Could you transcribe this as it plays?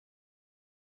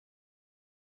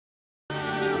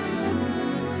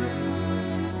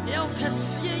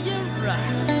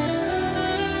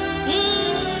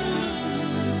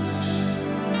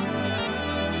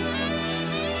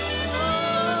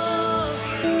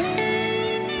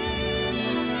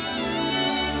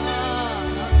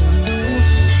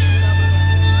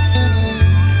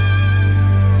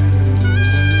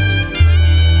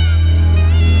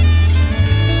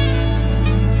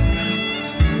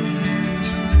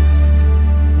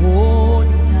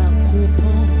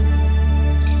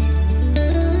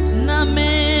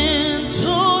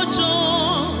Lamento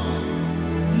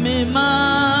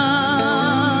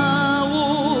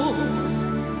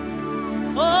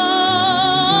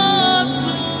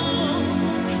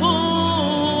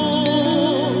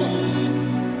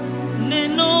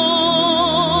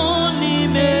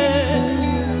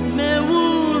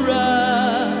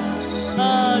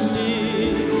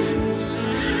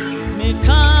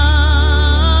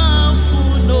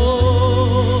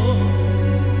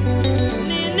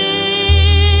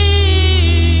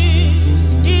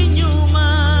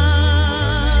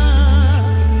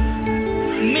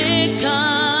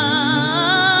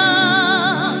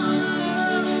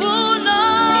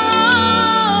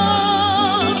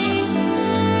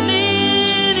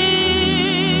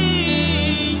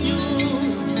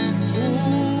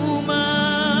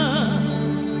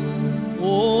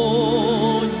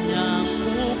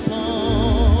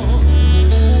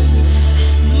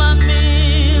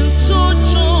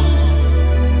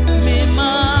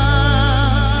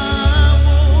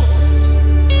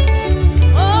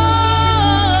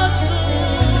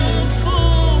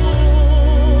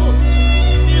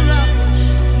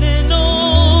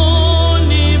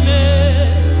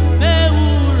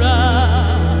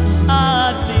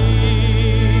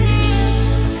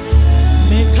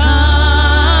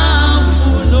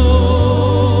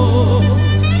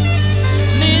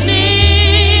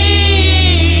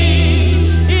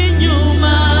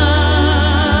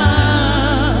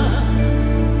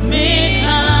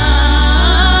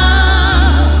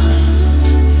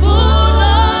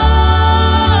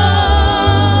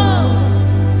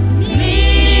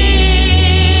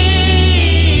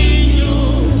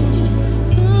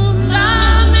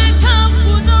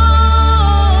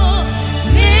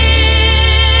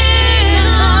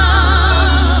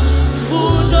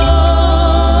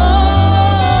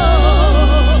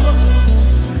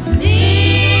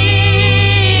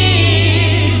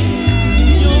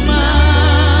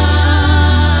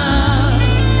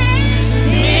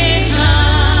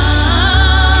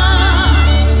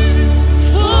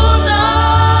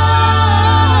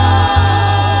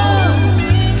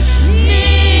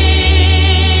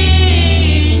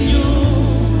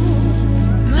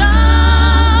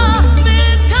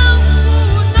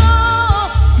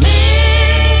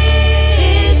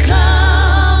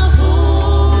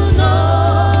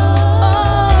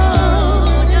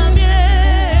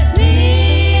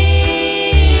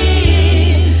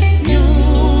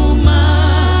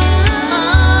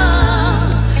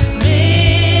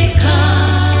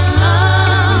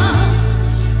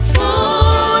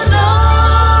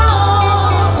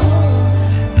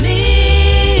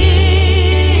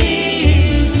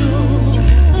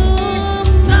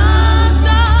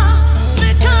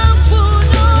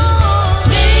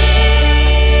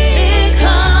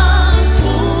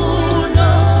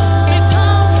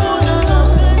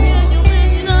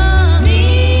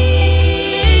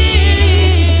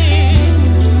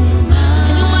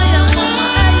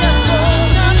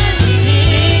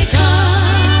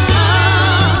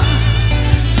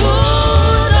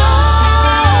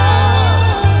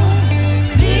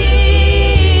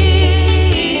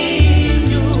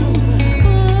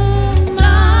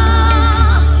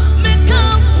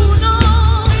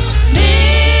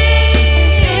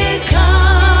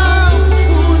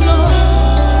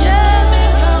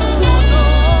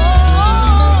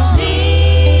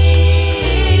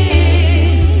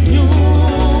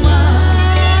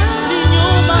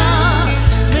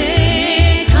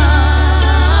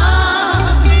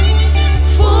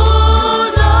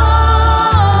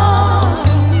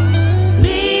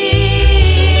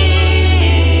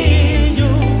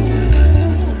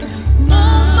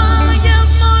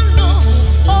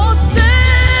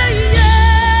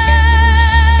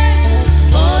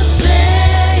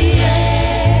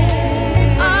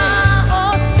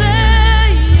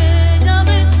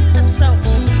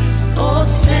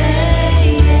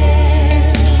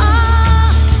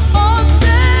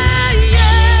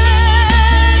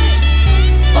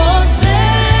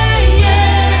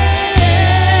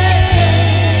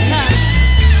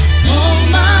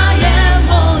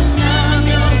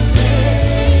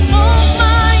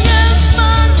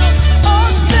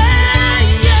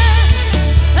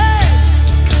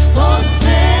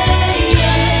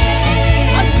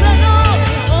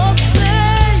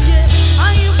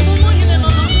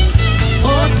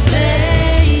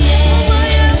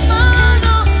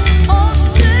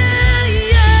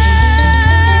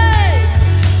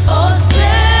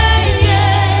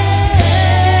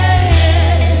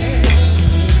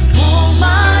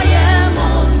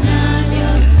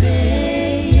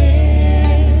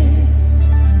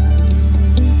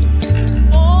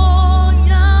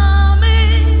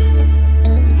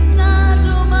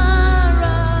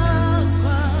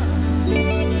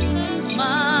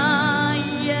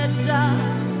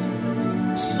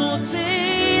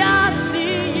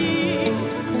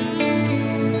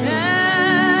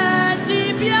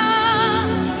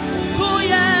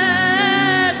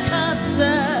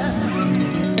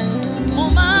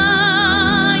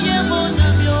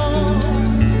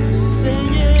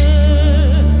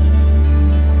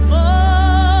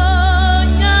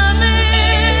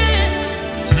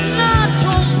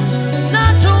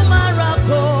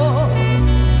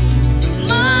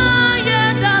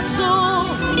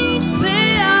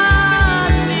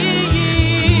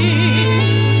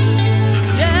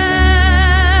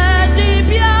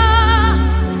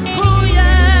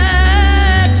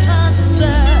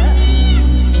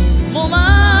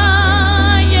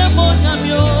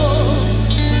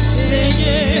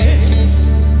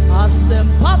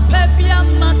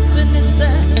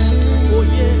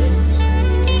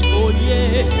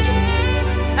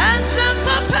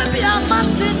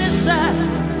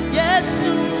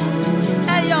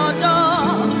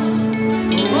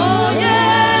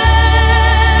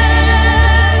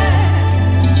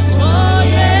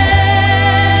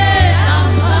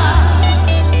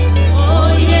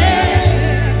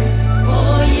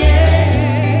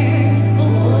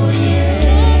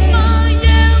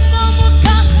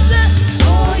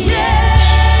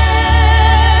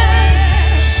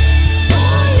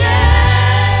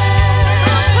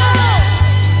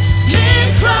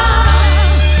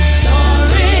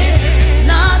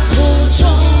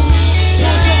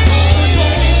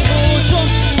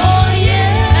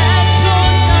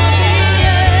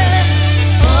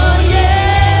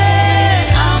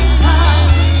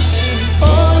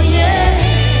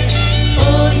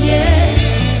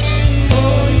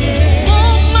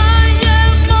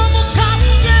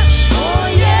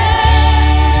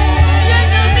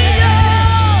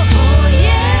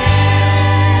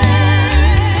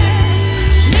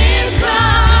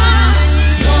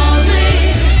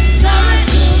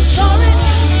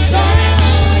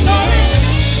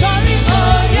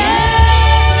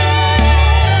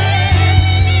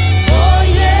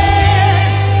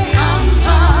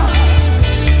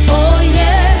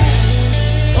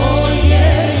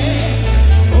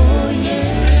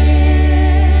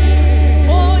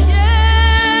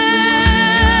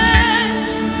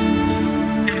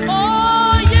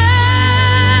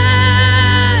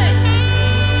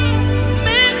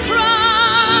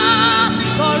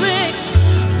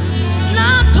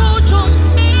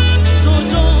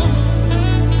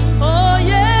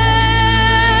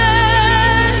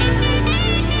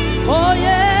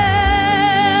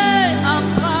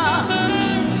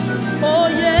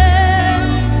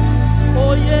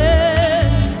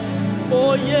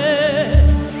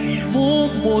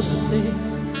Mose,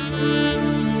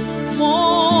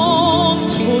 Mom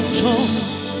Tocho,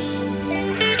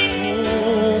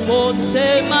 Mose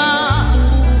ma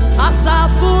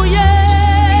asafuye,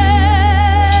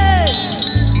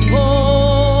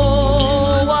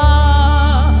 Owa,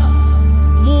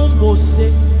 Mose,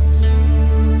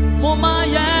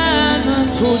 Momayan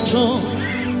Tocho,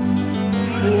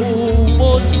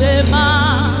 Mose ma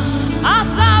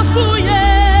asafuye.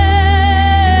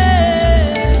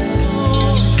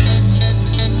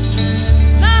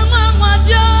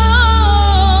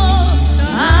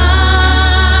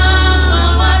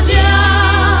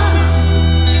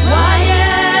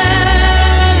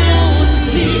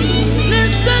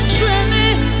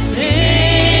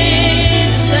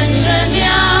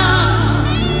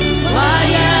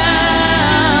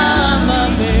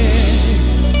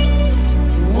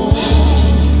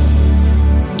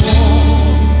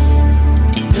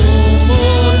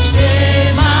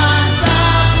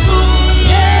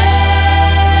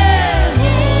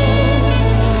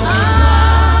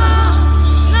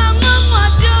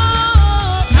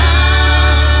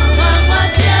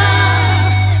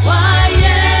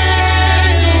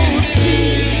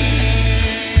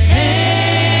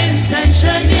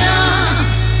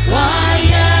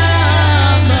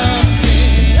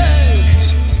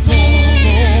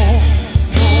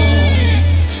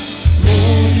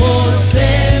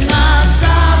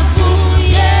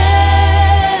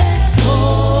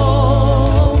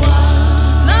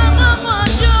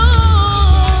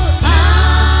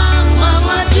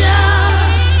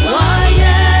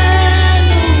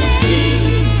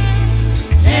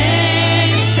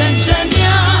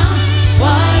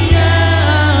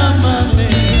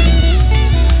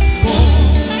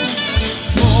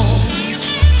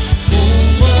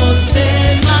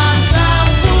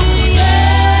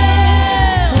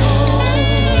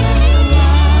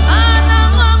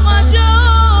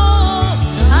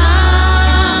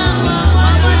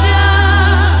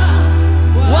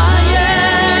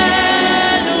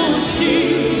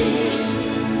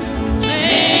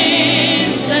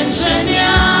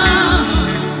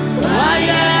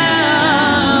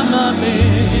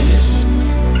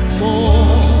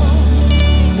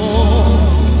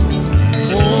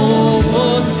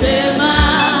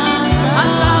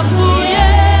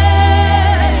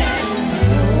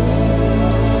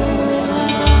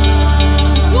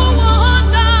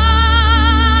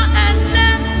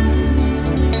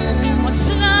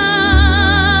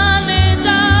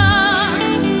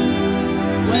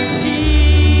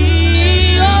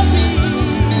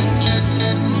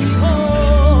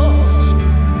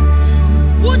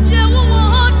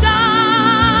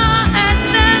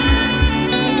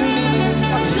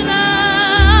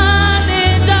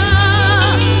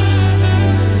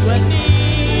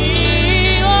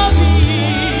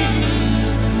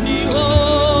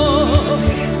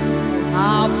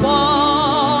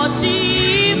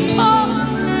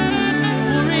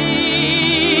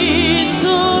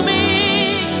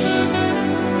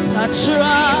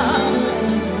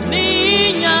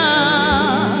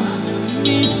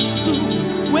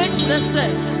 Which they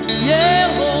say,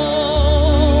 Yehovah,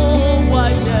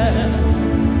 yeah,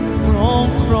 kron.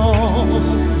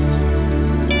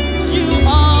 You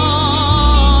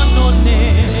are no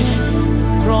name,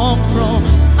 kron.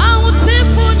 I will take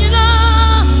for you now.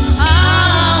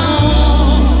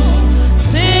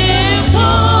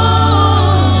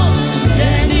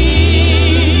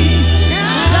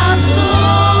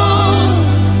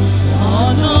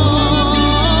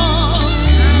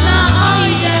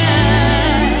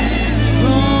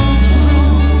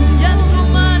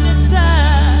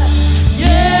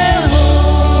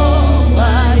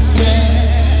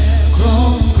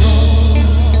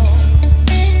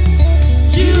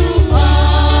 You are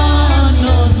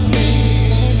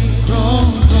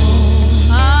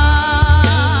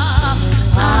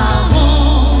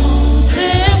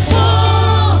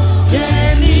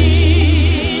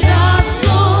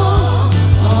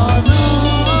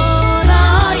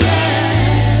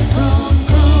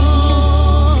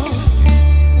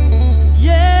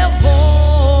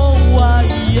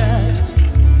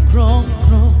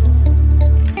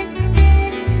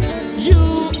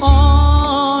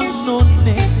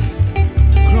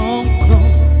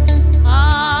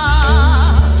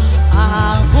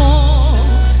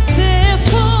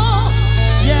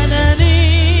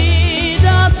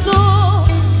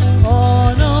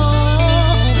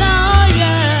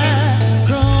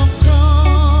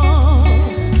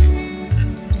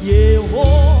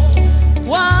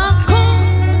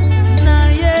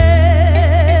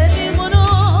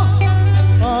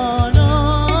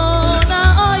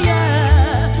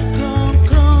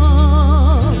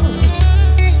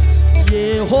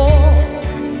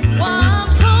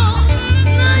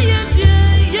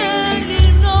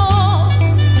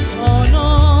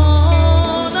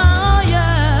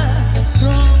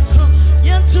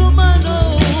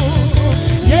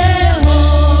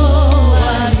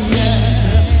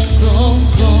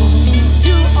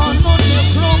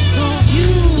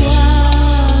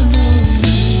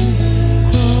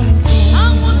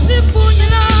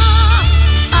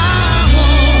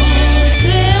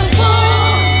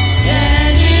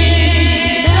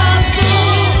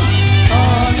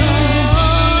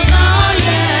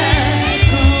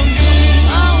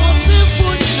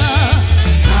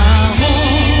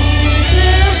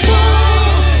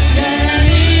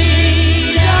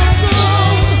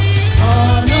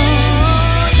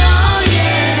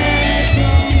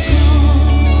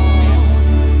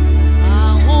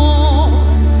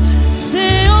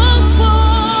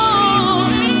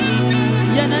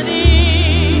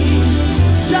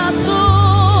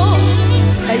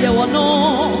no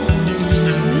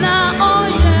na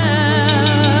oye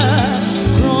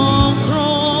kron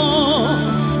kron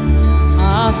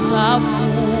asafu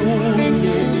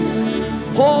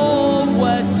ho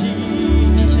wati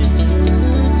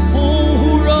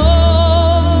uhuroma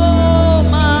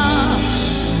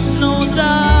no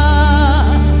da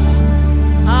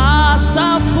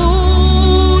asafu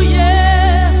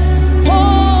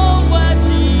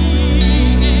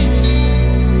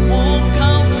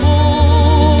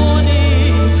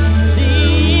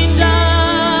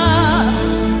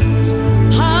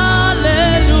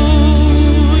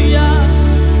Hallelujah.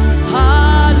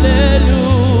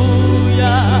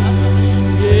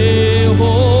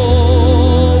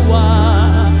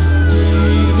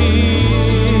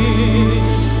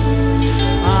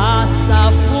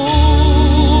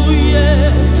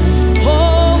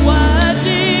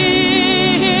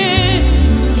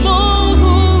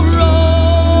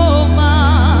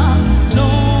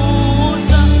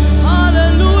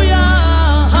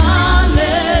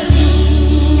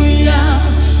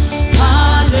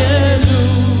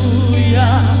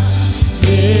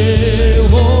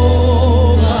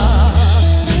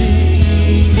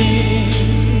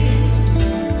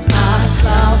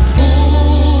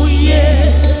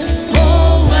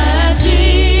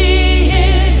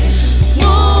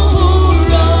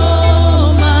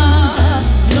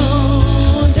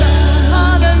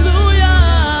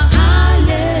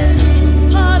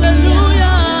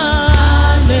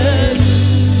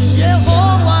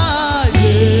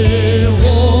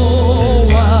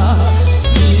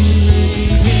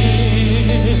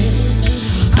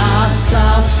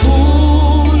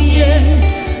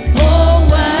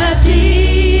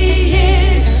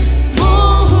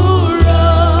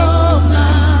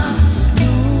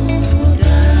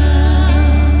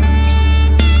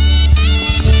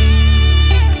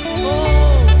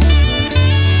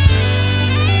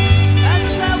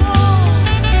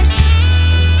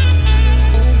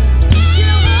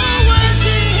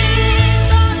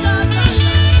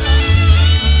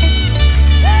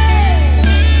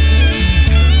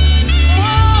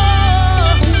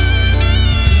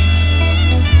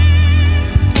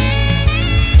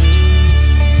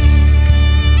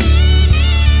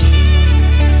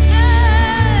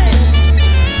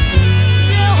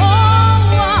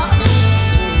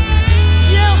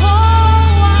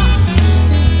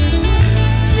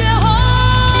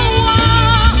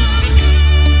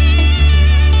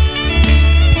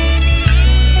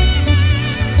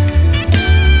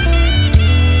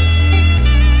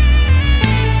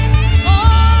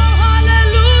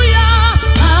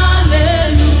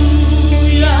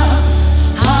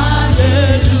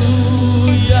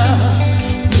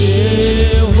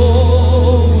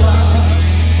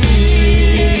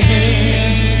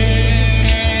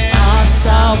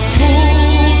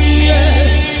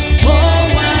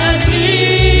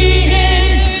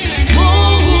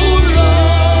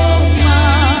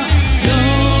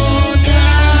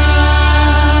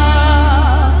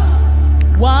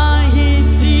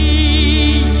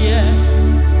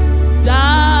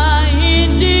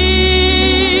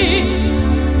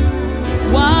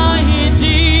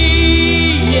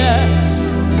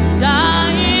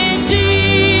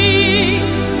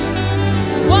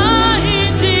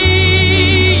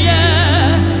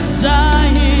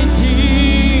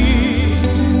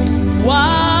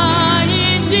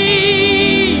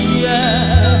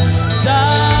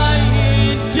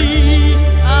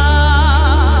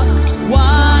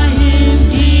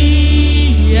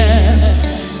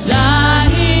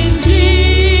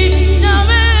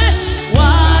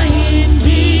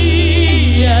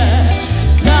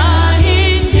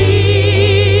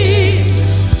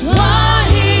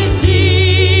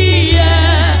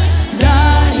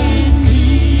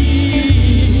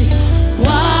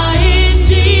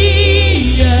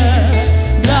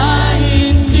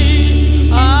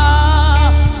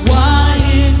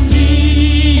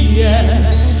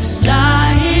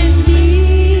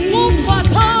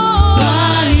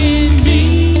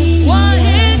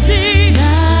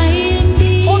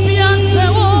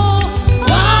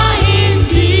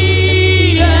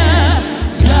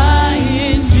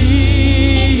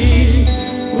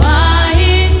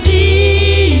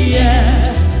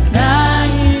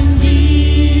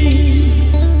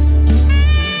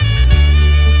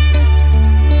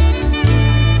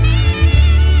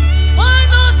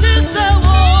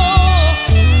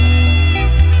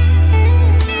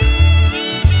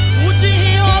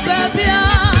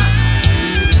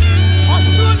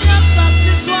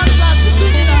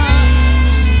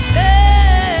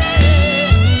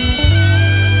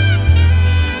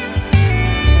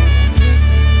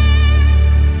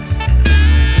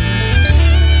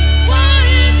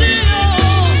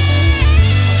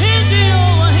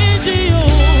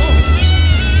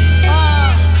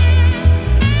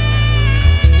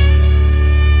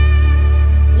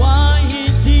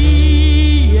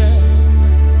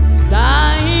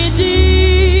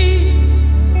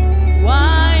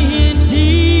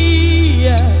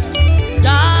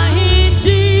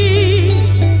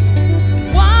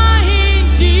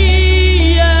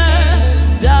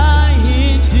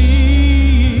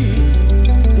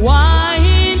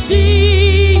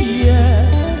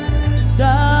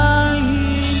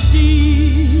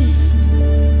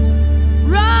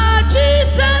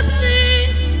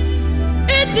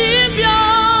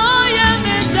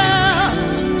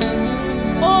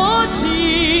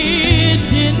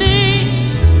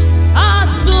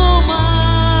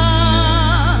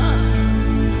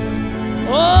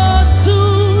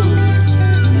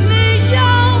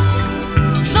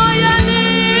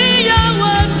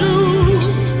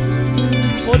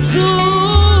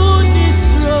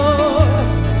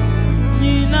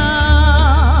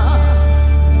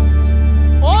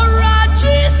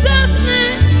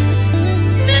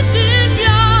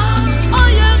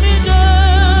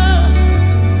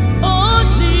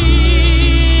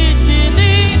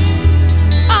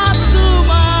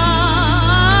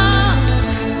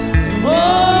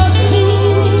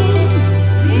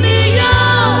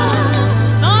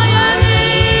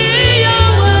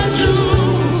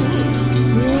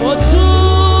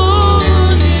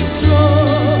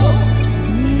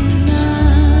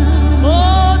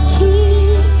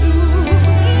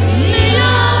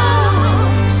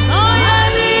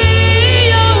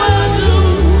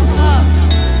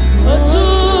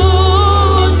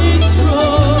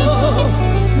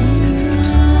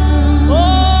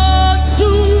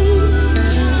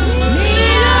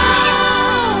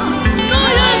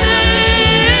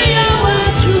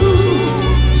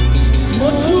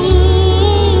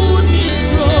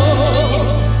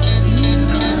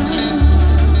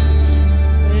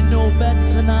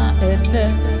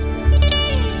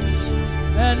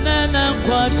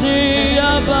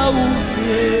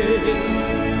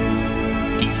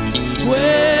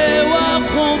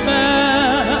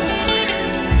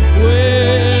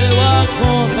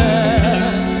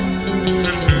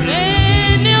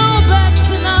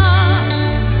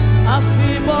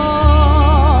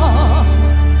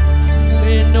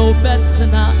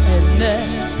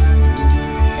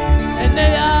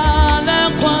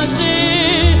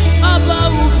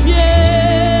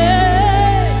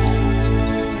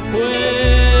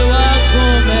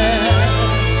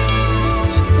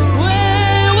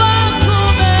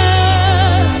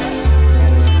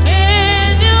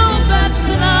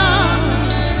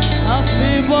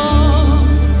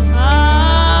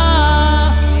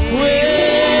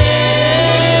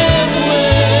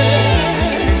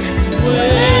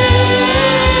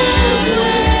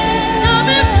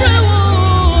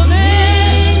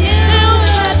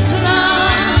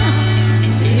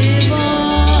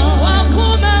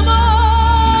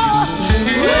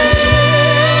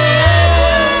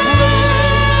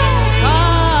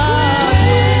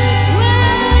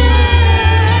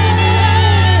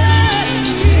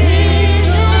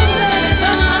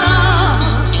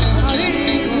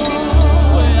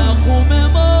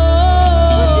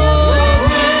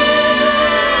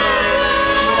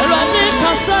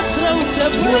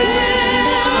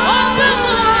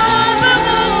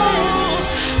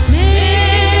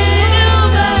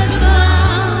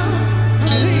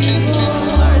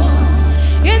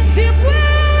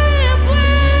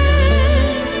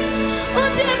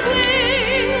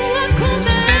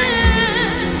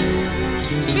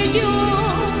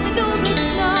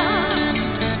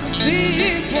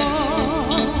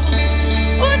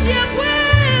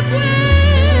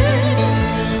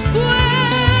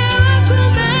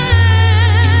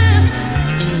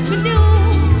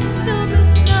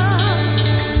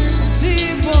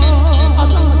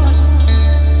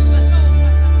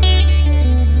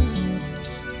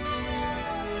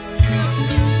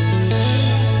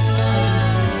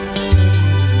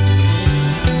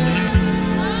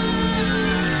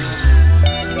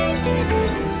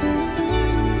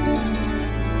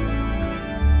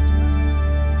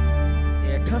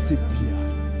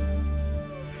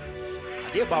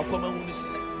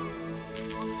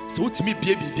 So utimi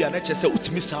bia na chese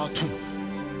utimi sa atu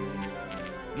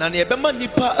na ne ebema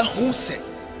nipa ehun se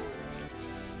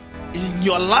in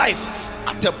your life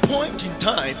at a point in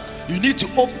time you need to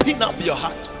open up your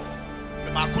heart.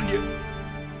 Be ma kunye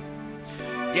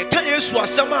ye kan Yesu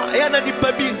asema ya na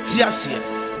nipa bi ntiase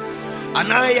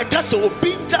ana ye ka se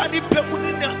obi nta nipa mu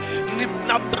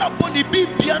na brabo ni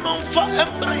bibia no mfa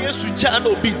embra Yesu cha na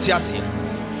obi ntiase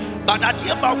but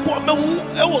ade ba ko mehu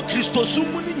ewo Kristo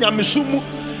sumu ni nyamesumu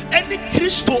any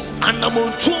Kristo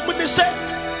anamontu mu ne se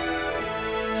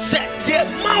ye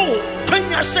mawo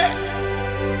kwanya se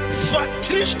fa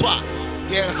Kristo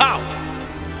ye how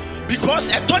because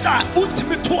etoda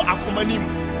ultimi to akomanim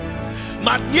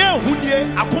manye hunie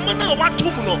akoma na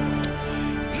watom no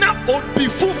na obi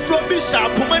fufro bi sha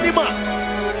akomanim a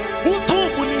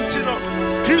wuto mu ni ntino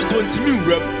Kristo ntimi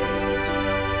nwram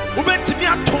ubetimi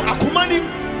ato akomanim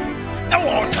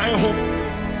ewo otan ho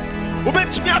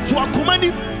ubetimi ato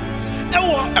akomanim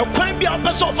ewo ekwan bi a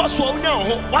opese ofa so onya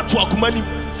ho wato akomanim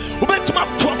ubetimi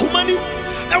ato akomanim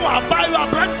ewo abayo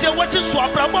abrante wase so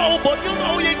abramo a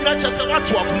obonyama wo ye nyina chese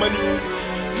wato akomanim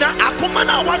na akoma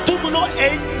na wato mu no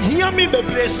ehia mi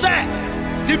bebre se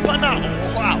nipa na ho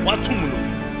wato mu no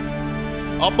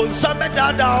obonsa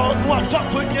bedada no wato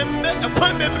akonyem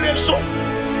ekwan bebre so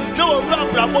na owura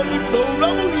abramo ni no owura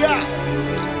mu wi a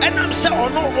enam se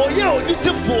ono oye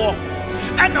onitifo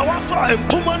ena wafa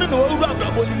empoma no owura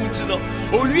abramo ni muti no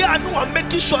owi a no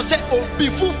make sure say obi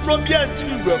fufro bi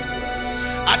antimi nwam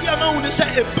ade ama hu ne say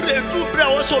ebre du bre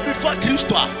wo so obi fa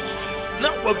Kristo a na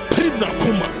wa prim na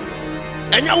koma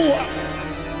enya wo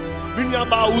minia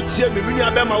ba utie me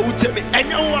minia be ma utie me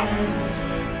enya wo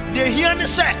ne hia ne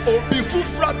say obi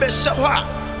fufro be se ho a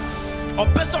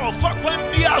opesa ofa kwan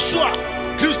bi aso a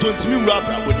Kristo ntimi nwura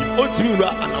abrabo ni ontimi nwura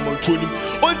anamonto ni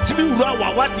ontimi nwura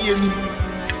wawade anim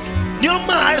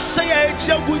nyoma asa ya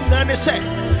etia gu nyina ne se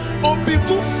obi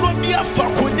fufro bi afa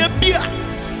konya bi a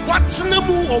watena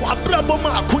mu o abrabo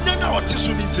ma akonya na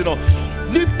otiso ni ti no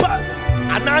nipa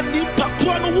ana nipa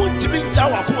ko no wontimi nja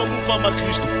wakoma mu fama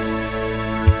Kristo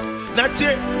na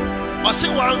tie o se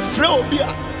wan frɛ obi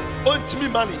a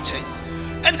ontimi ma ne nkyɛn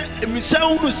and emisa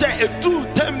unu se edu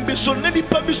tembe so na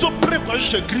nipa bi so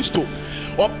prekɔhwɛ Kristo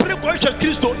o prekɔhwɛ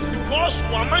Kristo because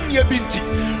wamania binti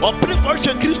o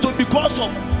prekɔhwɛ Kristo because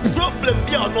of problem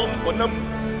bi onam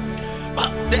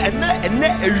but the ene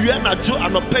ewia na jo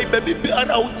anopai baby bi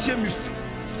ara wotie mi fi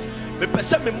me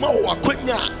pese me ma wo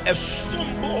akonya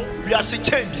esombo wiase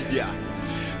change bia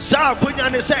Sa akonya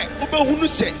ne se ubehunu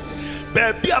se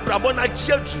baabi abrabɔ na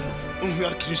gye aduru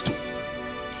nhua Kristo.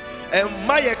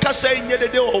 Emma ye kasa nye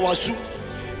dede owasu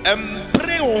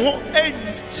empre ho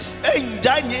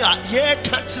enjanye ye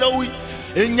ka kire wi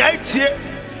enyai tie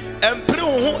empre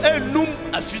ho enum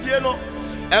afidie no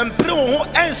empre ho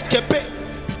enskepe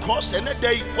because ene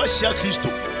day wahia Kristo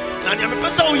na ne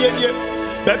mepesa wo ye nie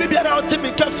baabi biara o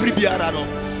temi ka free biara no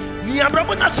ni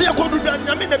abramo na se yakodu da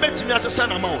nyame na betimi asesa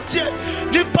na ma wo tie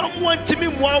nipa mo ntimi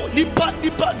mo nipa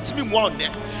ntimi mo ne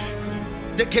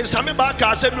de kensame ba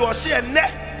ka asemi wo se ene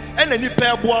ena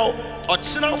nipa eboa o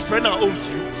chena friend na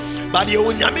onfiu but ye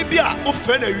onyame bia o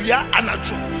friend na wia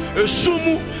anacho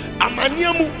esumu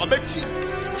amaniamu obeti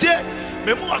tie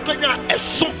me mo akwanya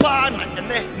esopa na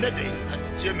ene ne de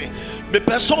tie me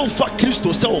person fa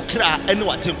Kristo se o kra ene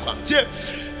wa tenkwa tie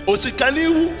osikani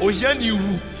wu ohiani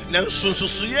wu na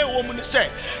sunsusuye wo mu ne se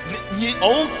ni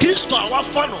on Kristo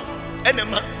awafa no ene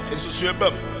ma sunsuye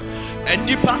bam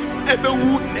enipa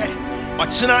ebewu ne o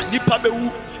chena nipa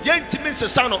bewu yentimi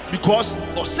sesano because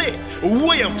or say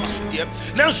owo ye mfasodie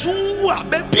na so wu a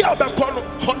be bia obekọ no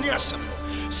hone asem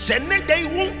se ne dai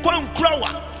won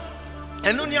kwankrawa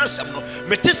eno ni asem no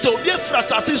mete se obi afra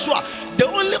asase so a the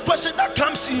only question that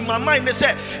comes in my mind is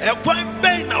say e kwan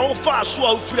ben na wo fa so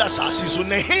a ofri asase so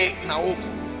ne he na wo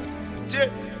tie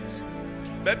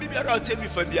baby biara tell me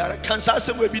for biara cancer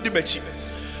asem we bi di machi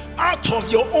out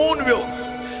of your own will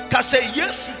ka say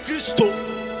Jesus Christo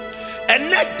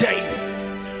ene dai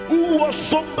uwo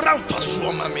sombra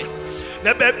mfaso mame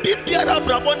na baby biara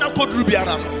brabo na kodru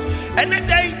biara no ene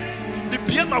dai di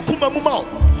bia makuma mu ma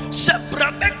se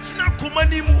brabet na kuma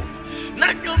ni mu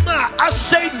na nyoma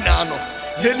asai na no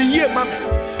yeni ye mame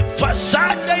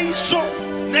fasada iso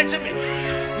nejeme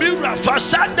mira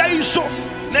fasada iso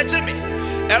nejeme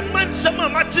eman sama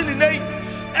matini nei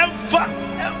emfa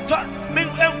me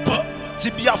enko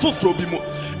tibia foforo bi mu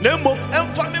na mom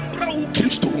emfa me bra wo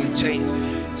Kristo nchen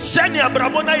sani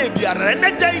abrabo na ye biara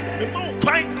ne dai me ma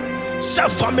kwan sa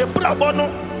fa me brabo no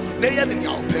na ye ne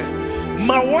yaope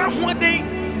ma wa ho dai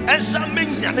ensa me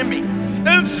nyane me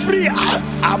enfri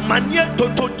amanie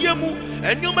totodie mu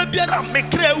enyoma biara me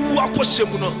kra wu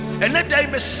akosem no ene dai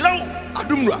me sraw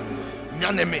adumra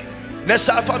nyane me na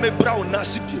sa fa me bra na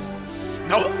sibio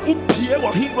na upie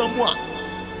wo hinwa mu a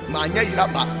ma anya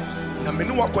yiraba na me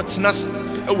ne wakotena se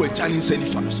e wa jani nsani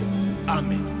fa so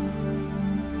amen.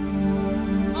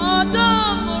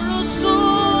 Adam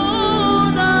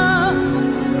Rusuna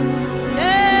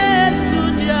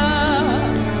Esudia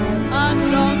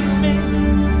Adam me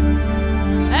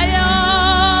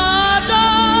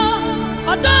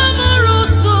Adam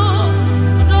Rusu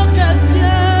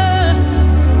Dokesie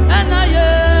Ena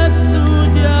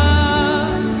Yesudia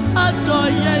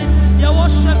Adoye Ye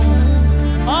worship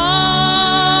Adam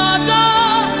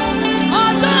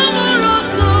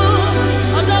Rusu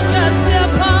Dokesie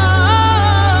pa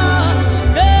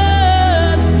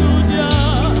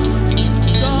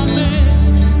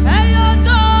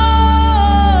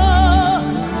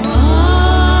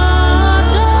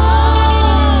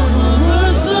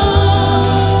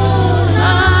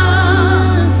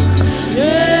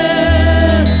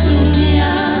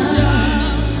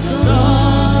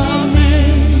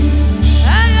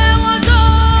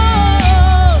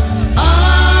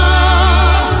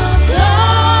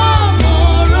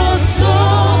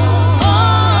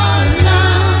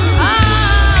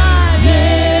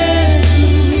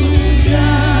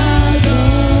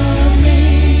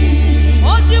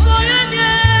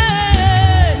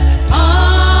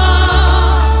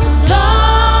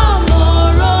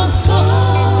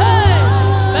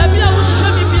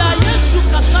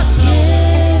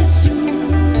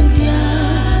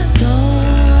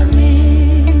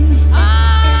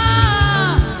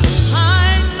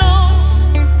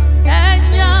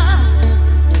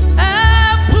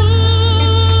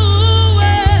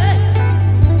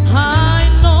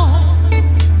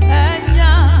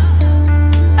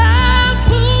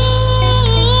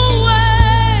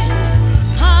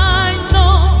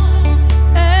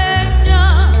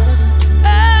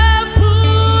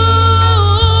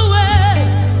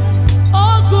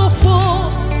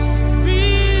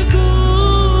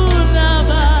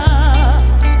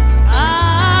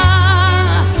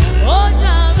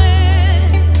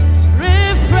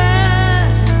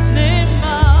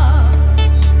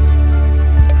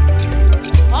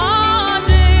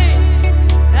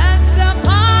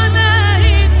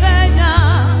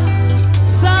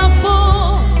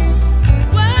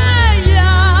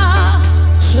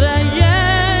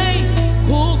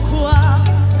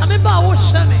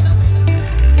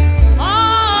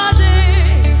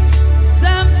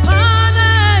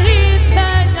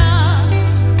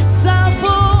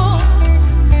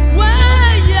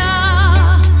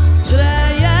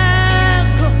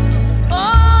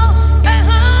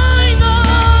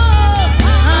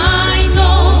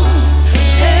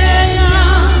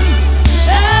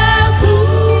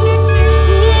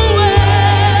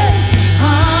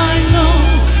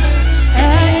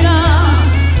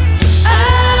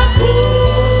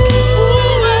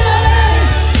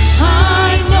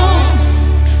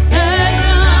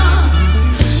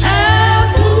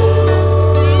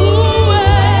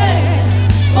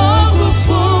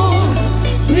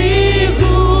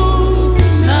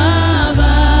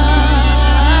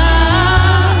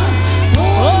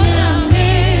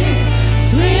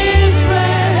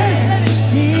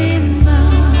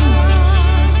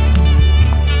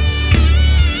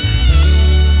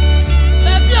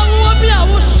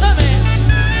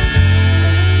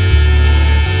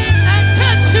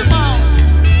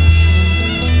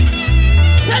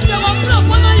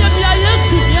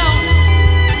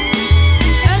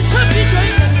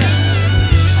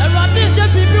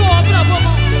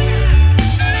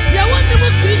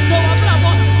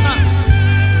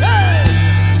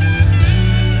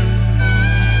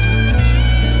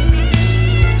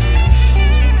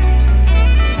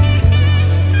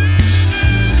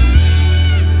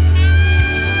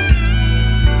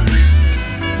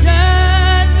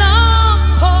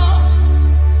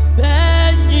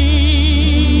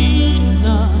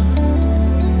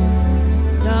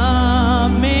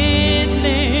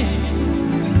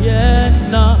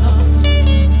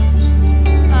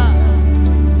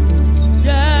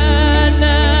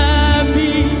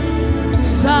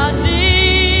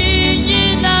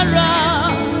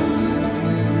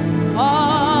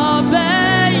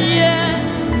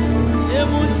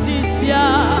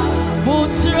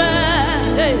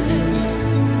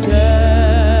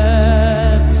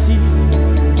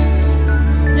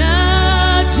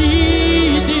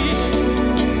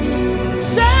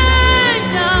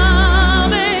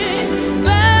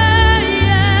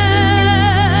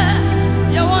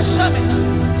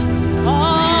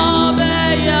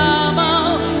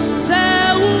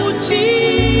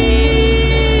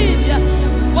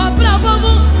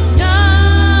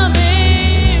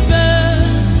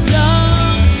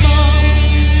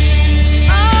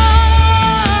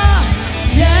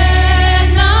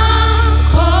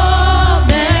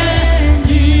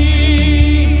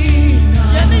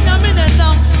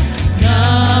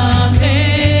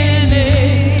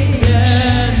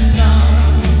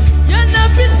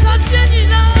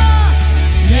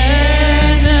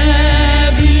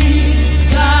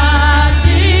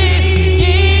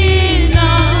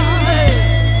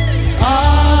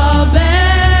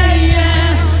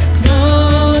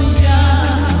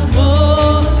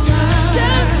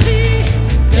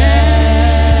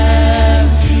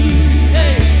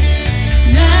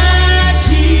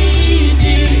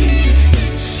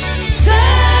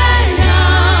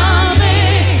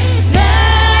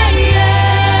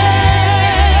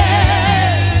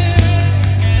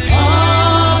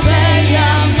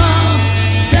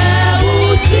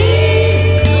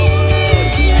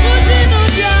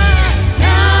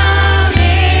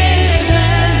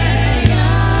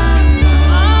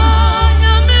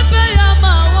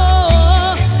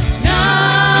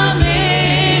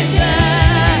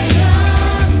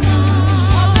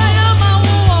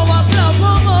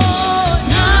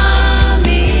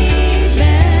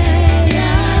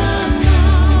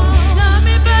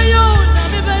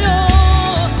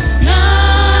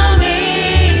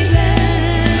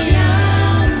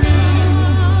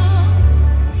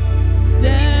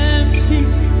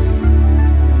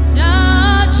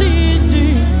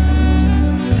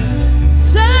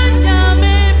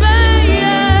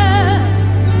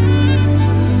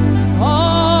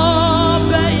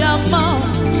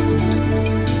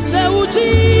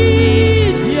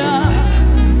fujidia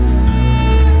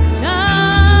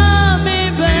na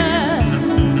mebe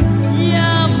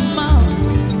yama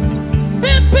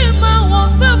pepe ma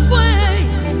wafefwe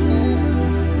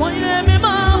moye me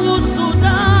ma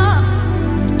usuda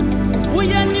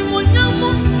uye ni monyamu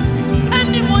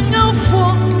eni monyafo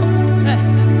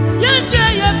yanje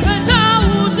yepeta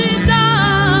udida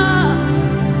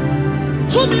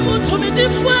tumi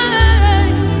difwe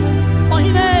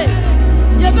ohine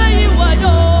yebe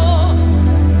iwayo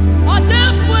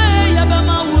odefwe yebe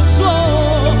mawuso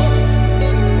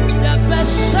yebe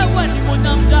shewe ni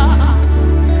monyamda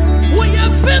uye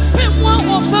pepe mwa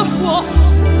wafefo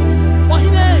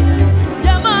ohine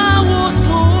yema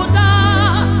wusuda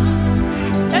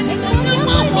eni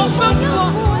monyamu wafefo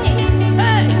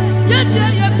yanje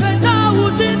yepeta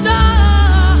udida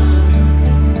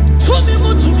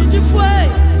tumi difwe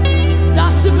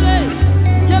dasime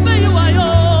yebe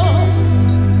iwayo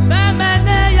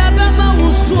memene yebe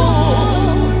mawuso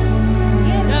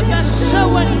yebe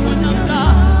shewe ni monyamda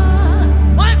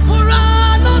wankura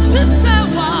no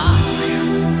tisewa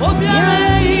obiare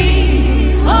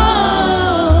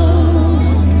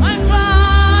wankura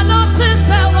no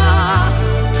tisewa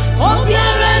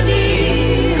obiare ni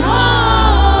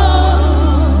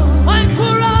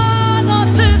wankura no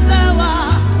tisewa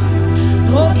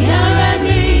obiare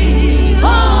ni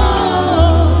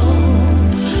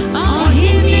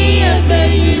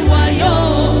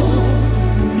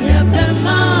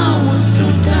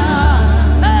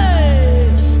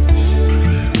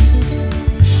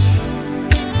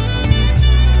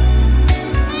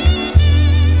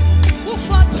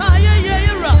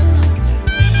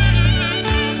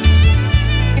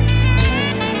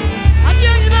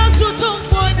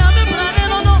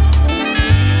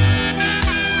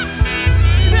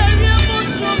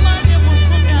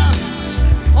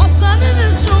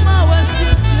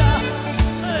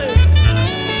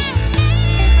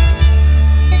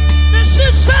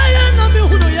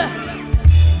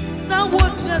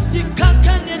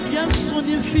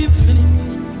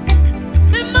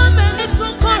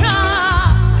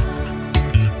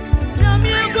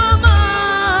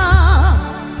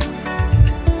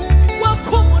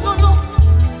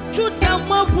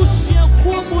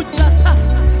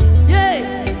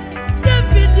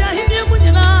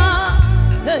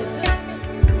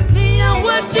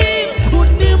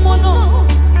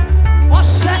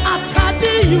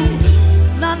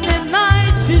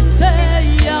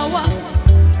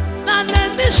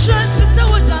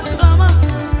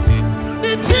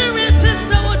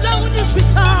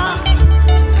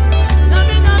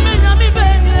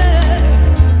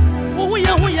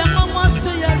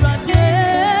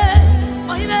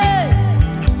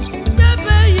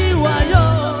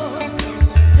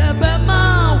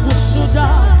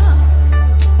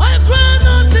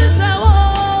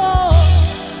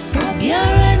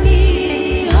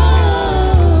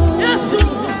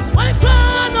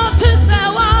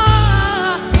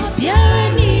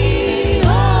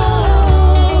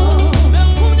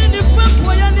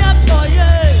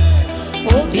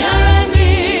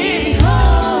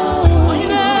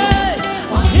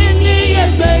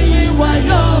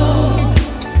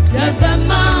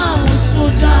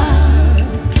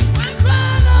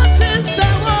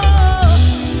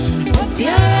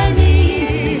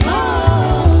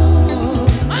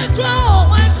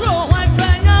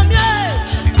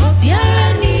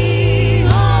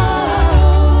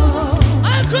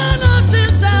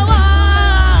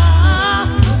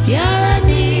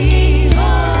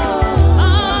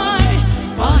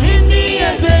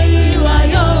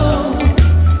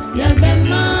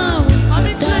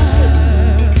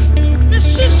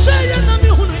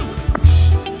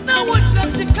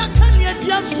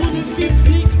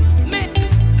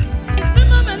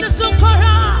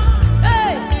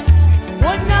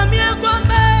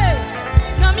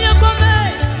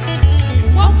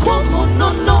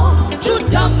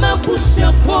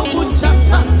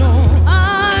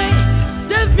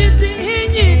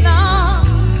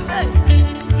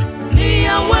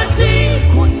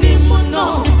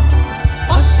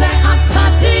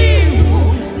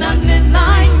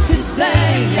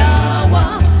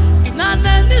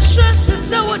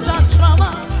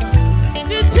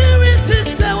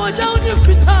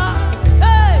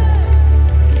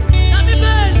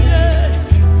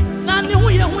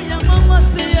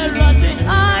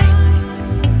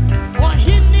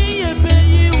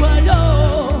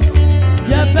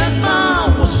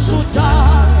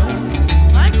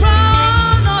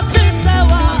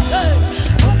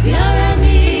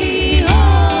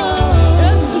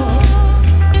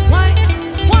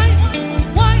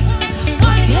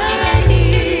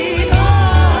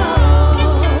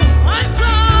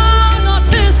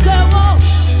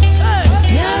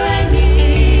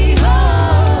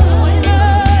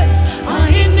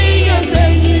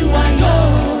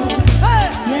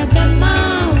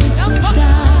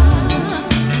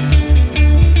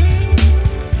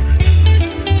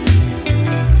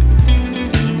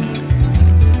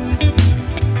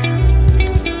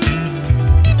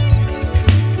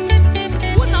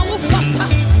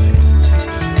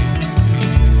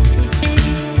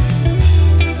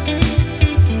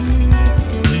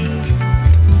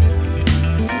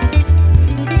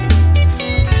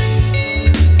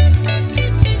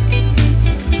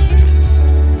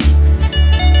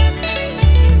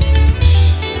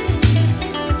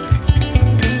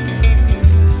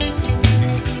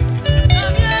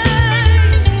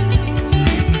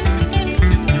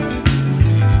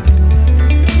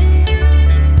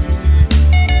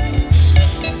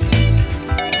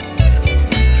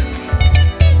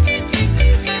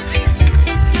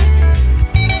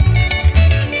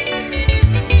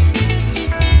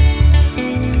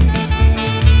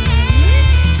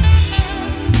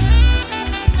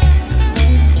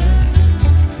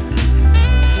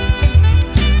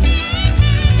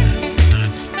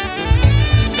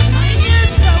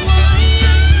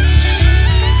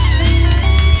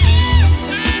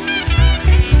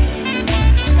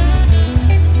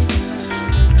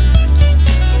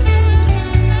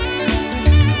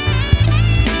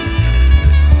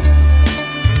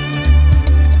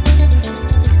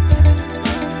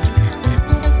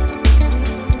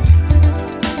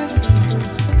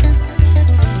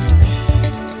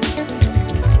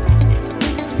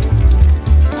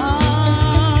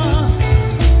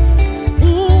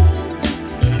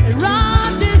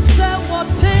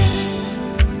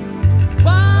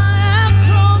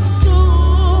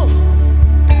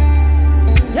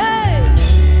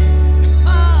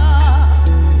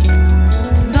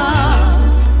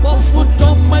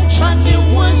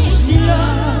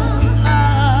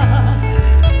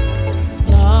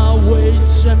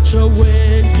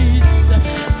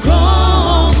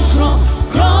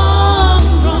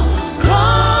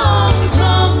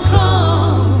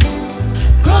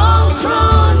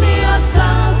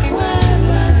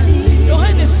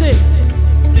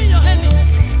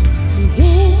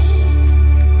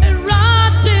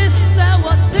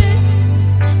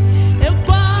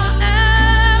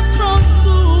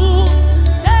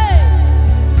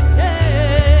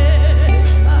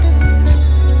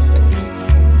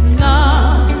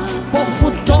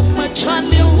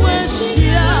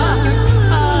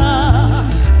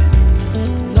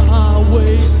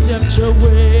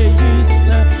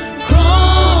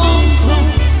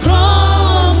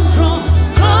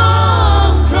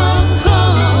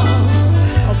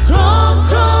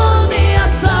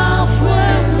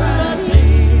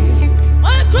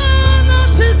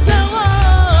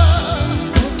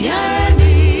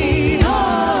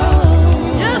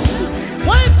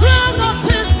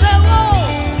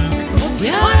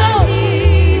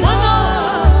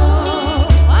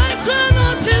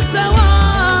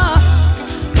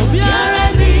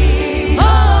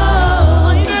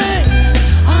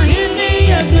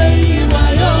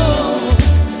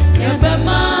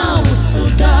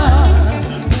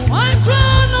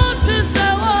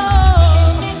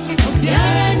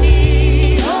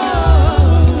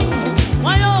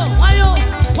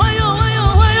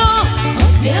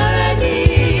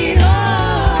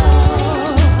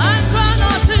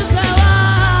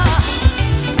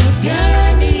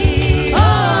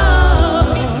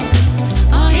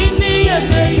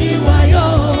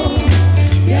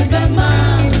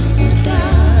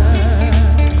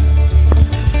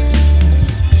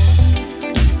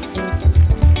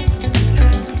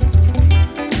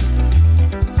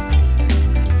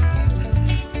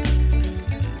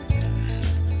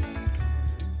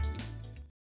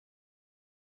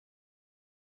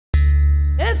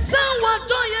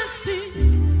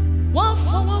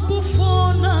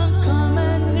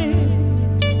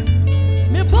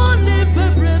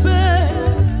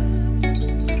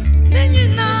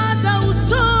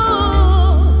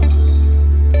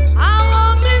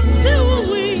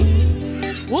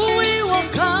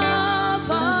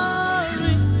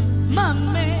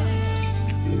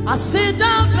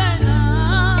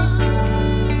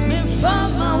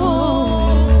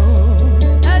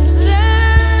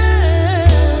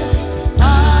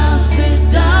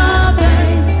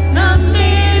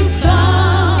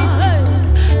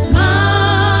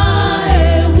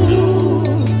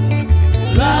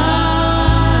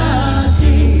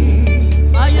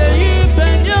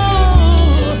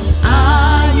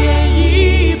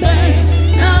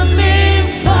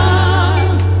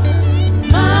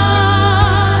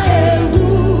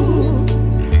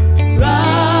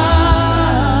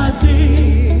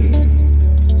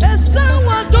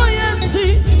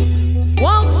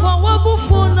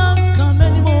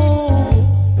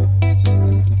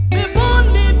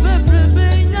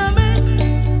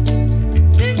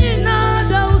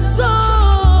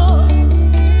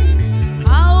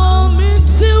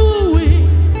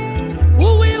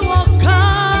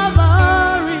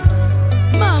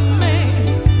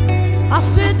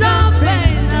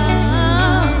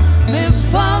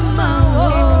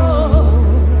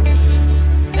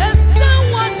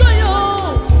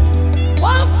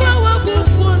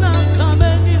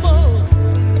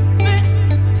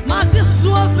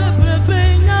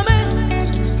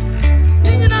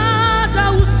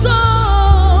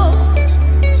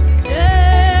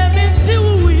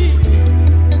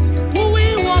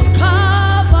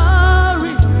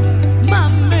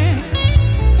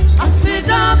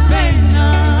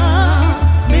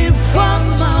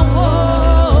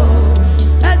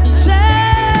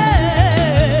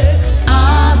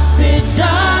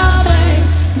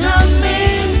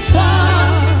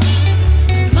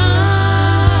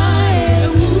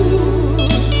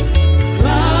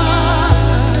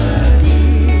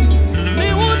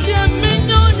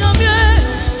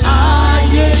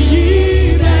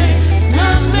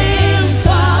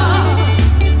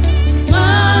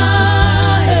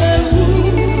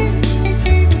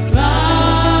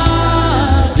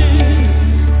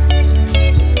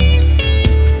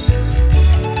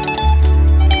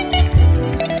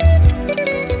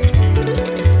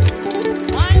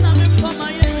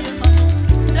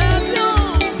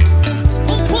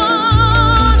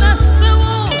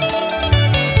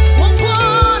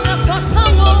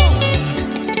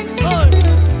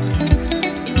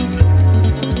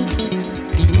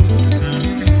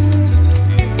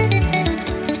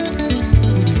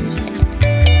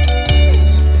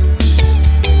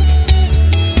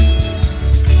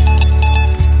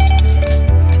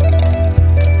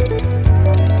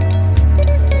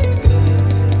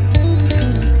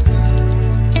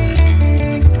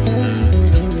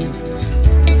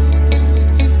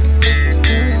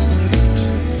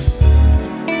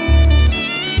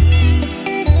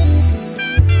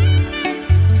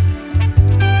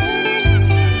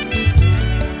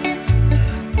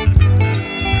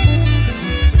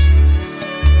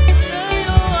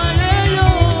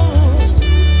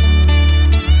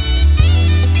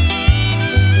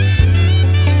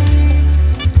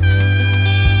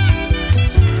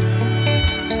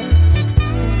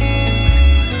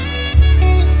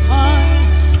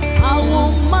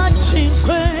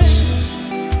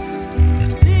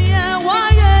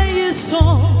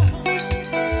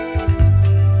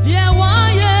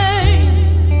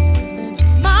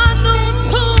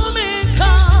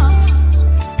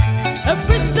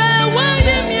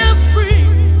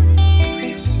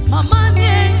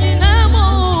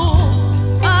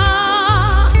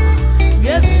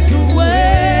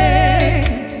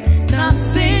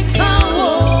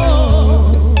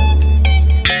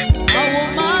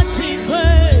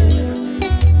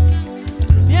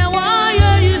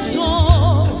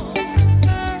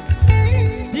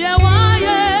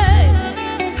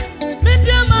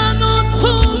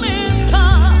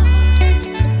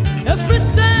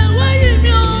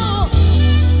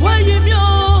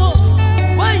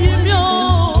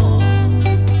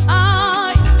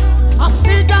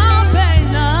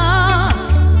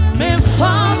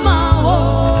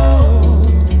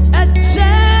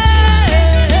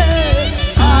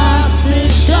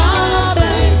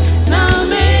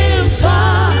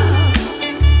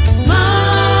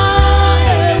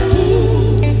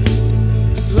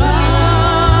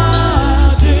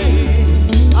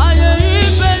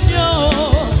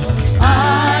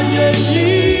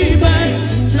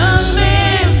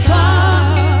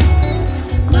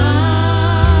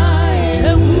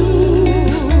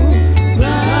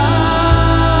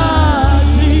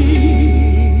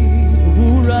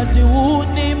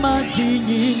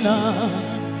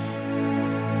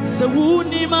se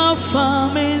wuni ma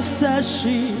fame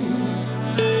sashi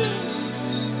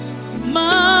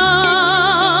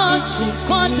ma chi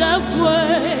konda fwe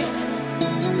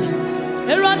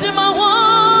erade ma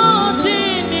wadi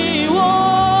ni wo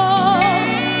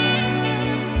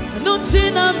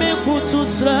nutina me kutu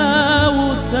sra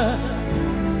wusa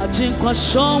achinkwa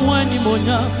shonwa ni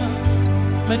monya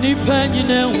mani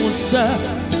penyine wusa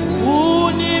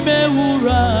uni me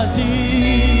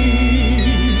uradi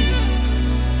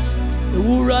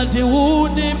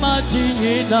uni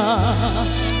madina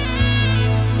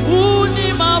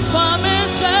uni mafame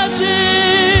sashi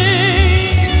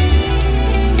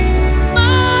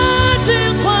maji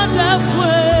kwa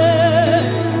defwe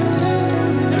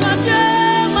rade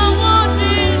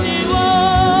mawadini wo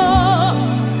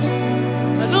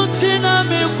anutina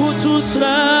me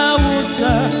kutusra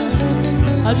wusa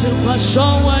achinkwa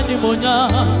shonwa ni monya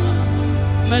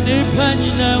mani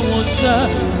penyine wusa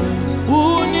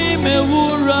uni me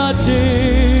urade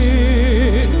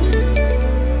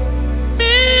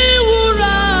mi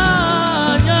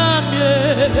uranya me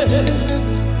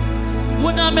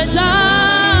una me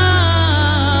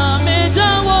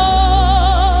dawo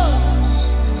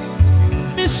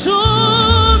mi su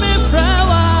mi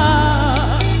frewa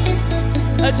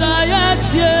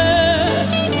ajayatie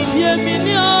sie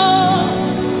minio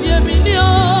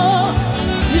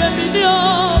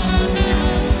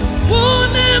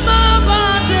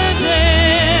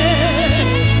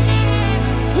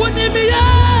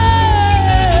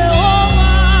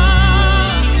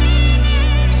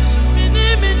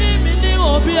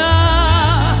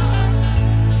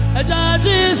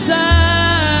Jesus,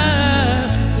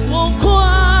 won't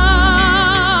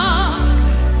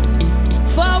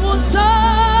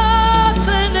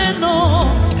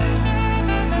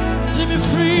Jimmy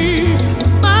free,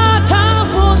 my time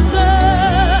for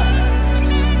sir.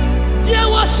 Dear,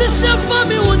 what's this for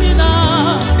me?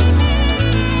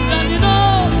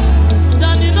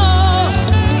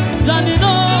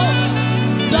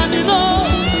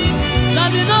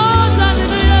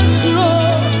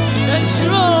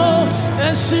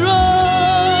 Shiro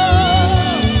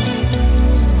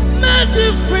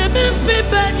Medi free me fi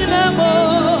benilemo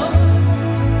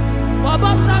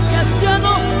Wabasa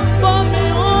kesiano Bomi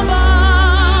uba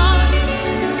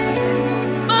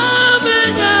Mami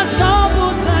nye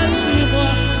sabutanti mo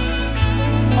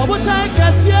Obutai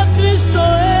kesia Kristo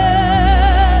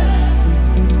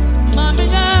Mami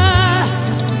nye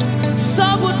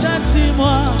sabutanti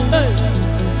mo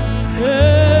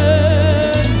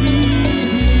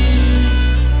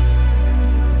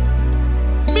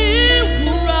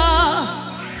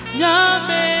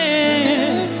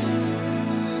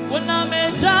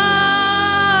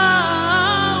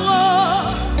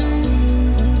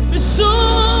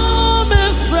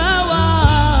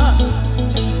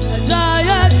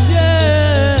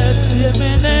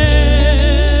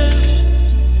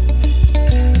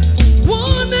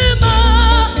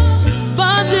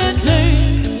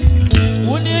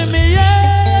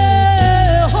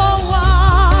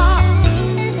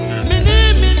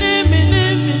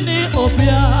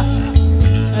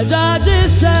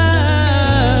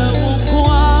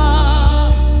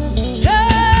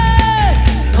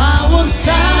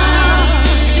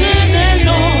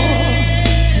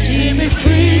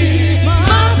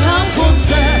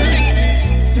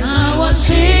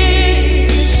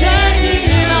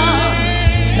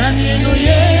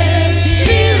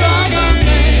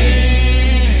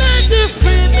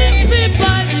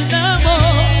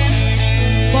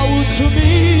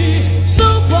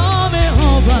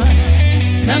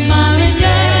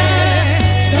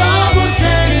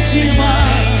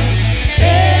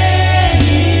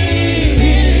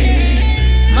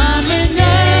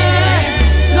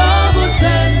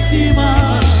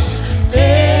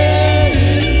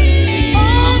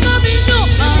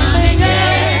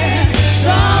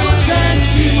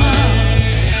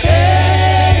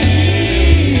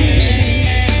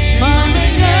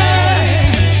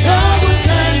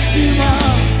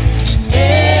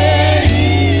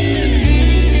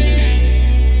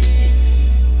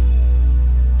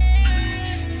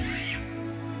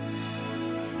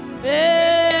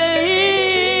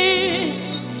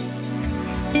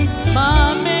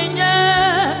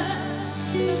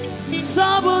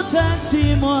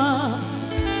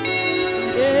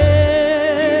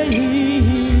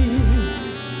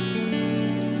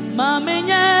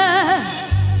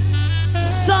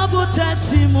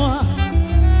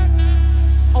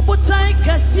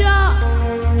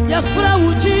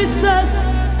Jesus,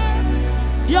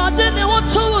 you're the one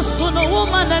to son of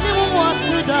woman and you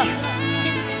was that.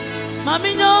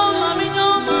 Mamino,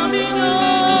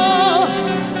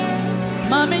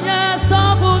 Maminya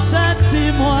sabutati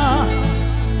moi.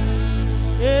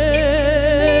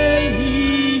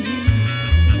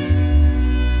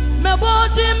 Me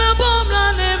body me bom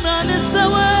rane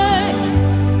sewe.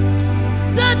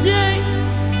 Daddy.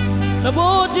 Me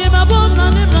body me bom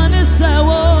rane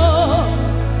sewe.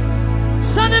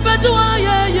 Sane bejua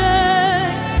ye.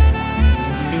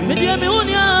 Me dia me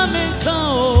unya me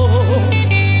kao.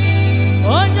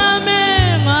 Onya me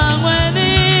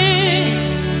mangweni.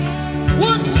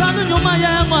 Wosanu nyuma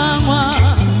ya mangwa.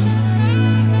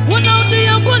 Wona udi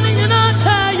ya boni nyina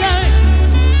chaye.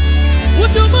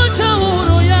 Wudu mocha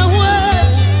uro ya we.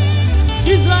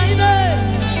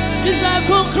 Israel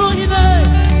konkroine.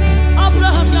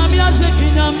 Abraham nyame azeki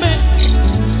nyame.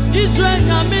 Israel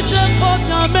nyame Jacob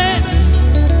nyame.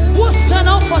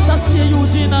 Wosana fatasi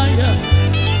yudina ya.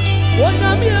 Wona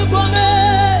mi egome.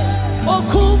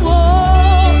 Okumo.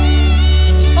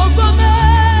 Ogome.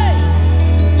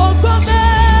 Ogome.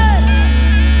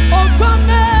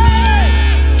 Ogome.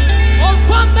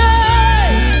 Ogome.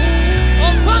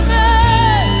 Ogome.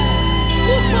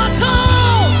 Wufato.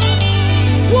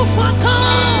 Wufato.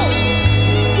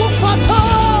 Wufato.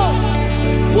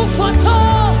 Wufato.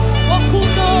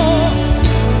 Okuno.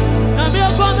 Nami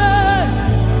ogome.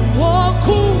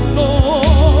 Okuno.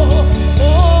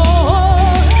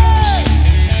 Oh.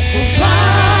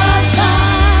 Ufata.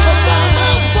 Ogama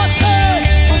fate.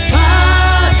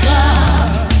 Ufata.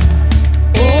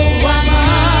 Ogama.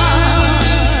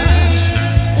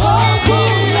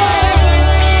 Okuno.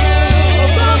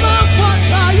 Ogama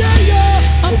fata. Yeah,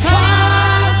 yeah.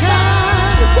 Ufata.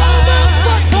 Ogama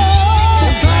fata.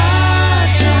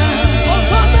 Ufata.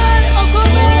 Ogame.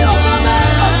 Ogame. Ogame.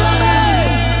 Ogame.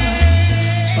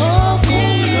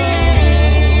 Okuno.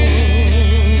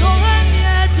 Yohani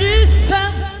Edrisa.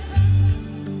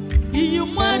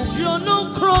 Iyumadro no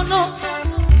krono.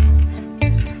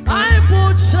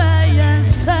 Bible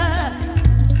chayense.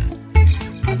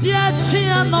 Dia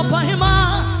chia no pahima.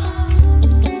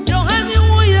 Yohani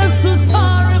wo Yesu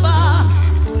sarba.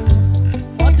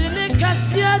 Odele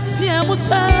kasia tie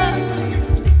musa.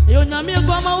 Yo nyame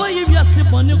gwama wo yiwiase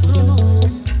boni krono.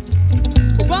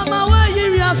 Gwama wo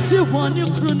yiwiase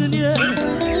boni krono ni.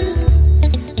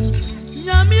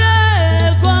 Nyame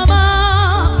gwama.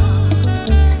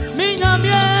 Mi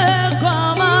nyame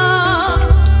gwama.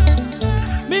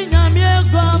 Mi nyame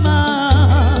gwama.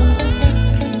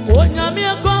 O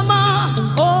nyame gwama.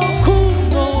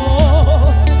 Okuno.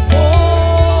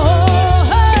 Oh,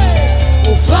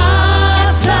 hey.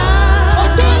 Ufata.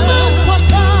 Ogame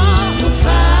ufata.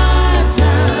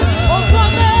 Ufata.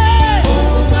 Ogame.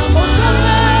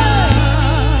 Ogame.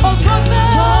 Ogame.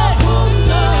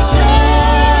 Okuno.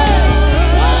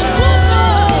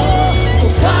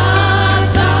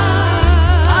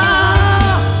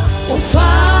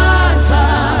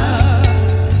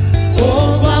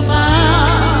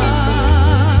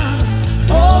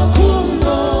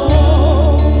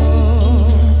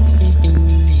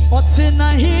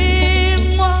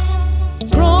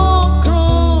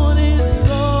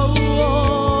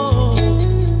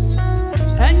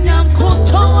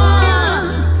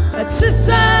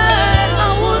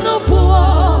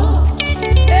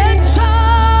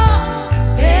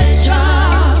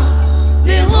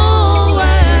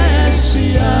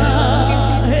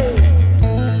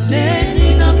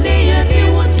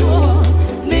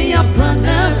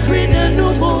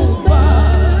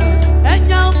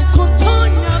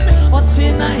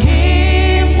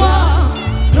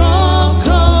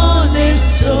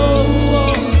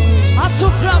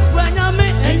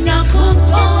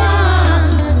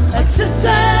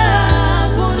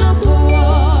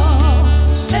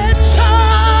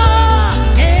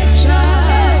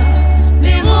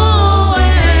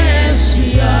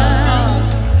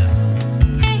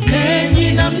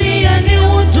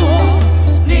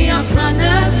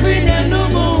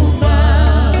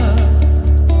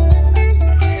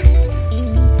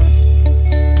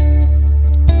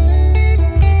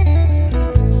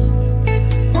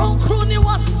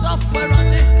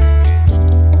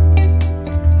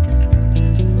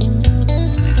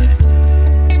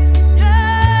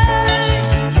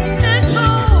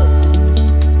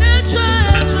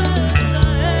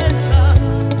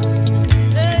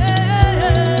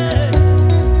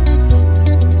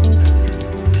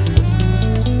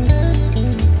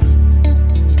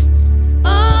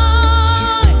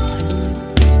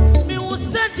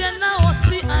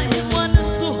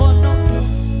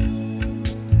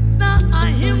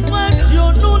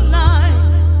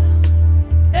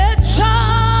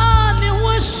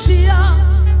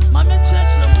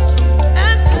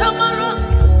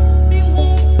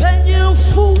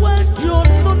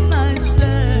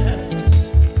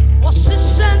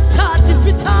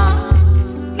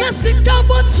 Nesika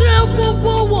botre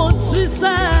bobo won't say.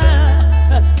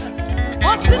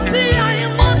 Otiti I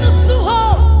man suho.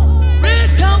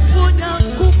 Rekamfunya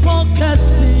kupon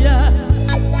kesiya.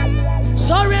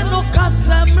 Sorry no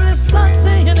kasemre sante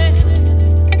hene.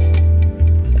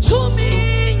 To me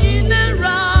in a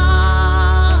ra.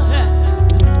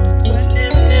 When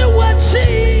ni wachi.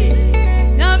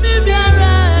 Nyami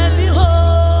biara ni ho.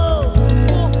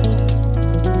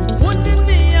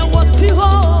 Wonini e wati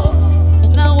ho.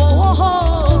 Na wo ho.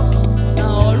 Na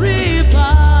oriba.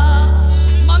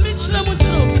 Mami chile mu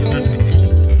chile.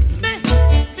 Me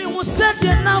wo said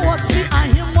na wati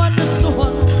ahimwa ne so ho.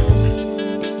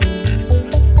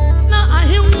 Na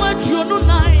ahimwa duonu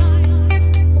nine.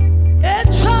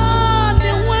 Echa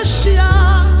ni washia.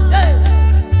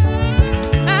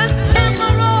 And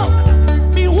tomorrow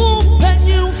me won't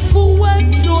penny fuwe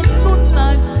duonu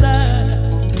nine say.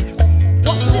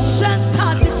 Washi shenta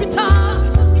defita.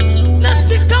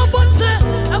 Nesika bote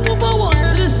ebubo won't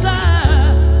say.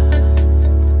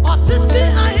 Otiti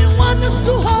ahimwa ne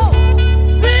suho.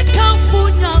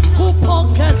 Rekamfunya kupon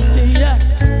kesiye.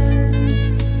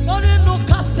 Ori no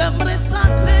kasemre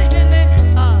sante hene.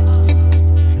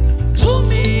 To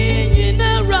me in a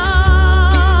ra.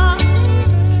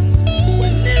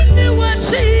 When ni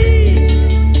wachi.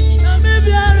 Na me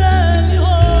biara ni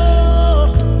ho.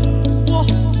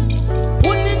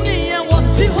 Wonini e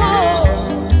wati ho.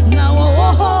 Na wo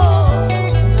ho.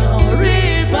 Na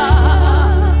riba.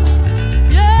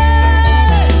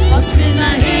 Yeah. Wati na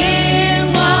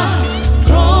hima.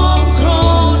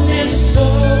 Kron eso.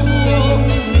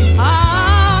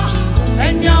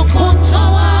 Enya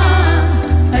kontawa.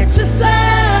 Exisa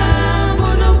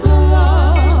monobuwa.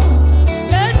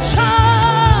 Echa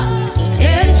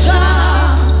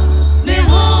ni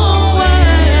howe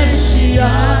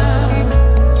shia.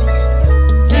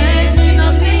 Eni na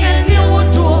mie ni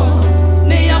wodo.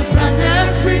 Ni ya prane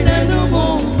free na numo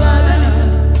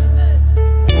balance.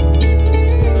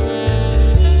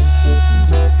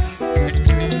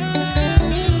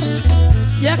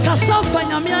 Ya kasafa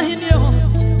nyame ahini ho.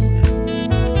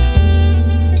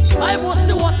 Bible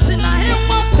say what's in a him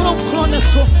kron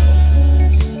so.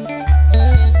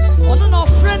 Ono no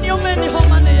friend you many ho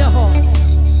man ye ho.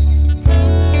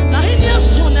 Na hini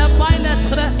so na by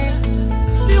letter.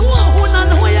 Ni ho na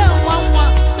no ye nwanwa.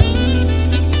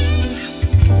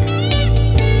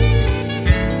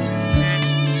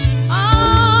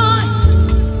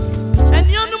 And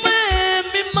you know me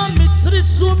mama tiri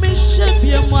so me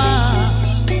shebie mwa.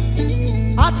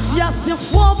 Atia se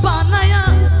fo ba na ya.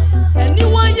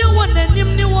 Anyone you want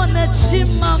and you want a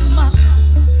chim mama.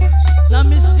 Na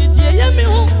missy dear yemi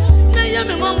home, na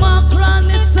yemi mama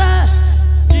granny say,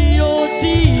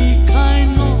 D.O.D.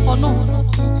 kind or no.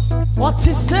 What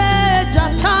is say,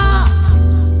 Jata?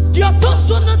 Your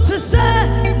tosso not to say,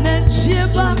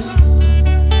 Nenchiba.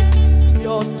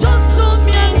 Your tosso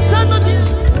me and son,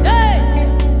 hey,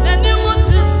 then you want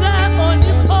to say on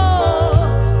the pole.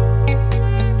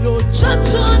 Your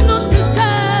chato not to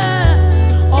say.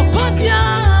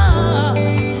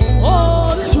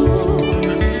 Oh, true.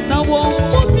 Now,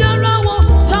 what Piara won't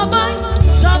tabai,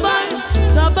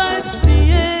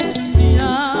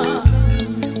 siya.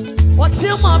 What's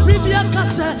your my Biblia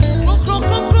cassette?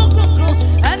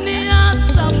 And the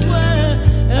answer for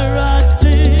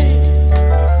eradi.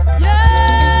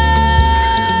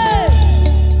 Yeah,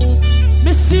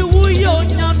 Missy Wuyo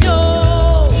Nyamyo.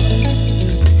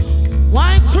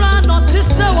 Why cry not to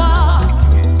sewa?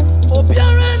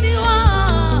 Obiara niwa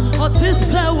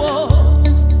otisewo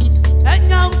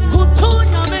enyam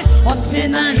kutonya me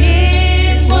otina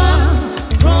himwa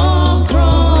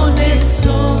kron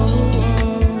eso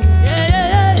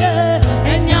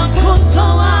enyam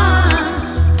kutowa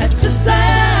etise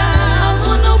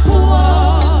amonopuo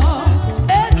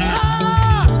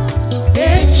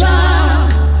echa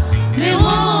ni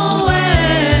wo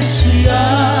eshia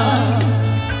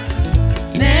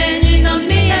nenyi nam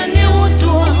ni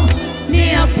wodo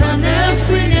ni aprane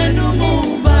free no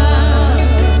mumba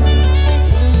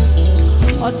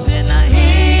otina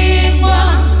himwa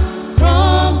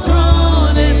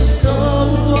kron eso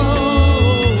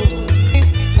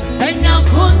enya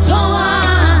kontoa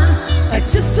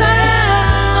etise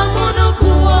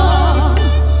amonopuo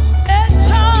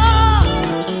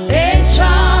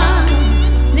echa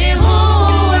ni ho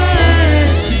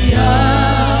eshia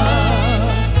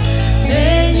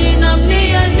nenyi nam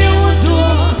ni wodo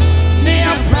ni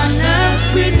aprane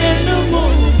free no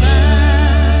mumba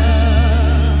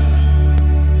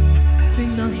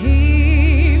tina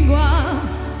hingwa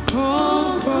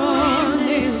kron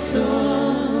eso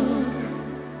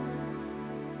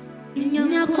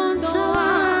enya kontoa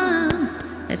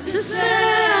etise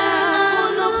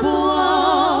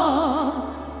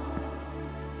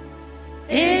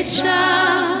Echa